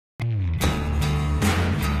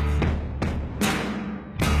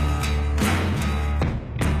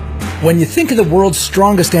When you think of the world's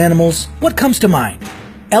strongest animals, what comes to mind?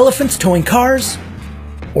 Elephants towing cars?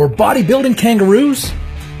 Or bodybuilding kangaroos?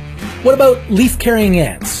 What about leaf-carrying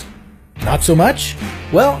ants? Not so much?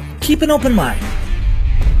 Well, keep an open mind.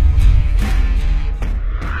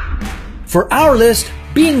 For our list,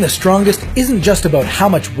 being the strongest isn't just about how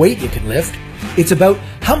much weight you can lift, it's about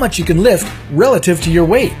how much you can lift relative to your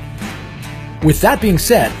weight. With that being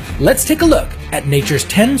said, let's take a look at nature's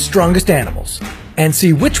 10 strongest animals and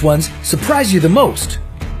see which ones surprise you the most.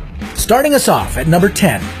 Starting us off at number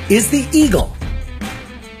 10 is the eagle.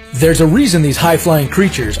 There's a reason these high-flying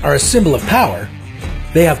creatures are a symbol of power.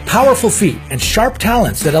 They have powerful feet and sharp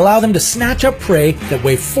talons that allow them to snatch up prey that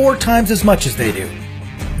weigh 4 times as much as they do.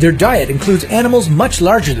 Their diet includes animals much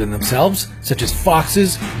larger than themselves, such as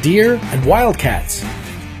foxes, deer, and wildcats.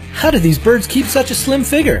 How do these birds keep such a slim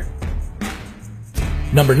figure?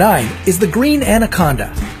 Number 9 is the green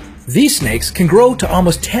anaconda. These snakes can grow to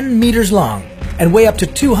almost 10 meters long and weigh up to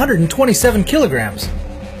 227 kilograms.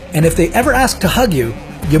 And if they ever ask to hug you,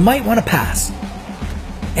 you might want to pass.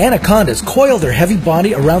 Anacondas coil their heavy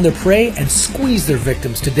body around their prey and squeeze their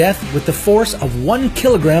victims to death with the force of 1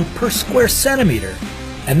 kilogram per square centimeter.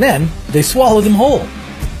 And then they swallow them whole.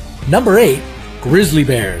 Number 8, grizzly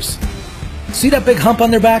bears. See that big hump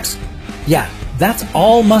on their backs? Yeah, that's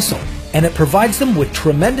all muscle, and it provides them with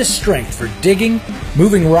tremendous strength for digging,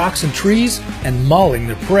 moving rocks and trees, and mauling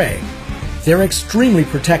their prey. They're extremely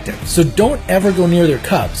protective, so don't ever go near their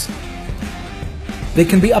cubs. They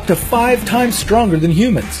can be up to 5 times stronger than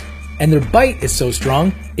humans, and their bite is so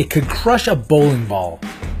strong it could crush a bowling ball.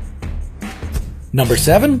 Number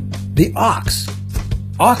 7, the ox.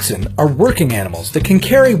 Oxen are working animals that can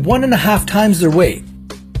carry 1.5 times their weight.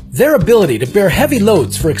 Their ability to bear heavy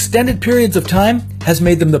loads for extended periods of time has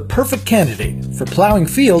made them the perfect candidate for plowing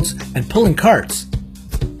fields and pulling carts.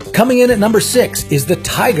 Coming in at number 6 is the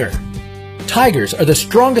tiger. Tigers are the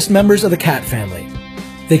strongest members of the cat family.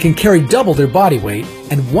 They can carry double their body weight,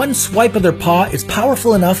 and one swipe of their paw is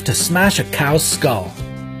powerful enough to smash a cow's skull.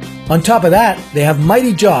 On top of that, they have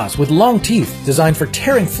mighty jaws with long teeth designed for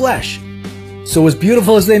tearing flesh. So as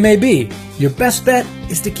beautiful as they may be, your best bet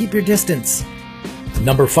is to keep your distance.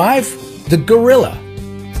 Number 5, the gorilla.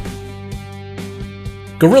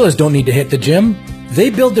 Gorillas don't need to hit the gym. They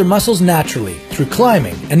build their muscles naturally through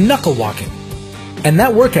climbing and knuckle walking. And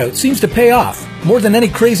that workout seems to pay off more than any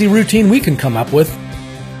crazy routine we can come up with.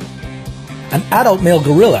 An adult male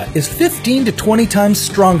gorilla is 15 to 20 times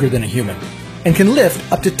stronger than a human and can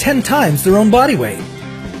lift up to 10 times their own body weight.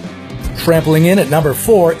 Trampling in at number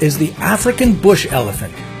 4 is the African bush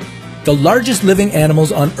elephant. The largest living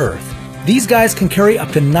animals on Earth. These guys can carry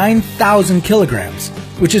up to 9,000 kilograms,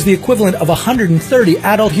 which is the equivalent of 130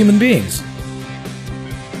 adult human beings.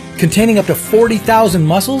 Containing up to 40,000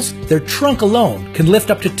 muscles, their trunk alone can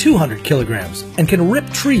lift up to 200 kilograms and can rip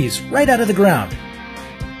trees right out of the ground.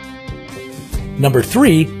 Number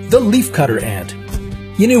 3, the leafcutter ant.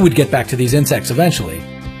 You knew we'd get back to these insects eventually.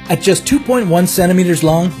 At just 2.1 centimeters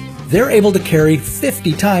long, they're able to carry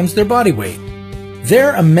 50 times their body weight.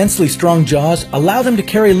 Their immensely strong jaws allow them to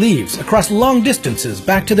carry leaves across long distances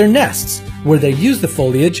back to their nests, where they use the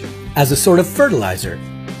foliage as a sort of fertilizer.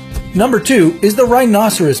 Number 2 is the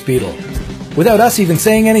rhinoceros beetle. Without us even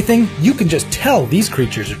saying anything, you can just tell these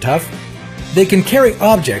creatures are tough. They can carry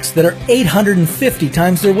objects that are 850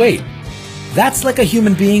 times their weight. That's like a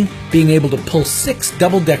human being able to pull 6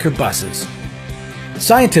 double-decker buses.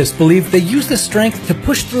 Scientists believe they use this strength to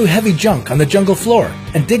push through heavy junk on the jungle floor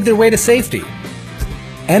and dig their way to safety.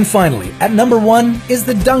 And finally, at number 1 is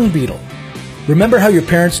the dung beetle. Remember how your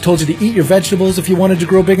parents told you to eat your vegetables if you wanted to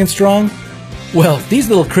grow big and strong? Well, these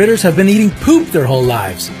little critters have been eating poop their whole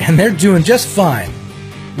lives, and they're doing just fine.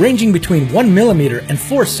 Ranging between 1 millimeter and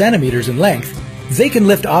 4 centimeters in length, they can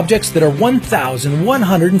lift objects that are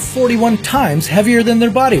 1,141 times heavier than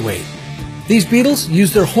their body weight. These beetles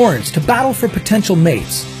use their horns to battle for potential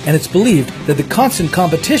mates, and it's believed that the constant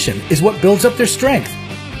competition is what builds up their strength.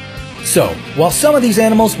 So, while some of these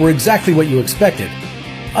animals were exactly what you expected,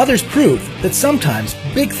 others prove that sometimes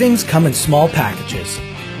big things come in small packages.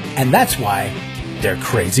 And that's why they're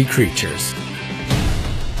crazy creatures.